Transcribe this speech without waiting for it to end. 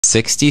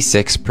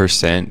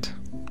66%,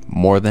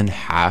 more than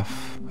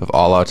half of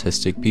all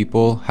autistic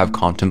people, have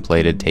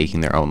contemplated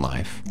taking their own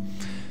life.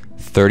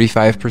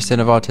 35%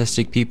 of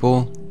autistic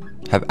people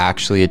have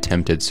actually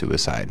attempted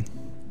suicide.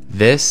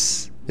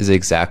 This is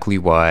exactly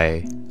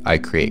why I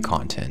create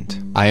content.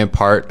 I am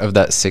part of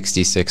that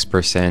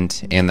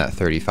 66% and that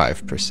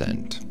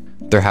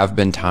 35%. There have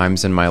been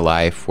times in my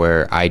life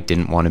where I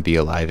didn't want to be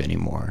alive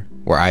anymore,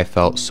 where I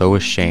felt so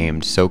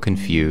ashamed, so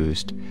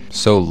confused,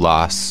 so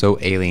lost, so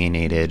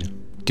alienated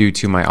due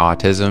to my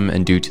autism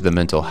and due to the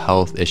mental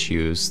health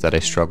issues that I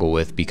struggle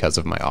with because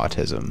of my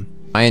autism.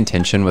 My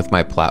intention with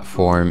my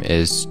platform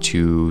is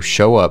to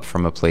show up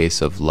from a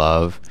place of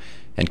love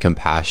and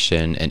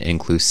compassion and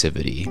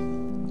inclusivity.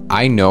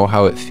 I know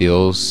how it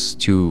feels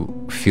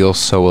to feel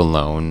so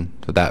alone,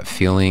 that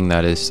feeling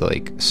that is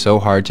like so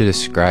hard to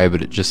describe,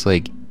 but it just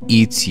like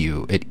eats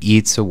you. It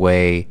eats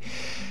away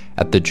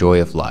at the joy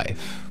of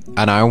life.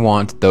 And I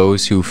want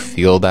those who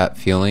feel that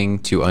feeling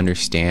to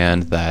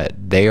understand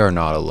that they are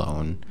not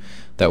alone,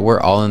 that we're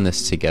all in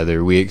this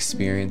together. We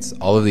experience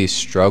all of these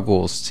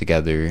struggles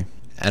together.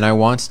 And I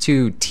want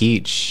to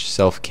teach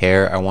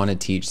self-care. I want to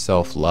teach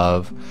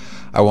self-love.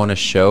 I want to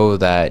show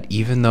that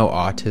even though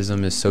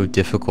autism is so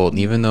difficult, and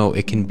even though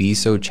it can be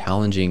so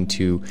challenging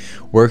to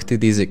work through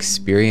these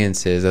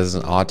experiences as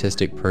an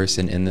autistic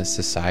person in this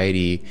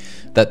society,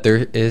 that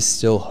there is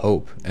still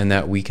hope and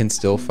that we can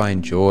still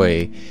find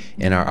joy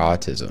in our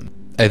autism.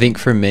 I think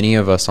for many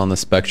of us on the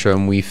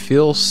spectrum, we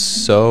feel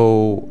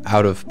so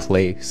out of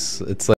place. It's like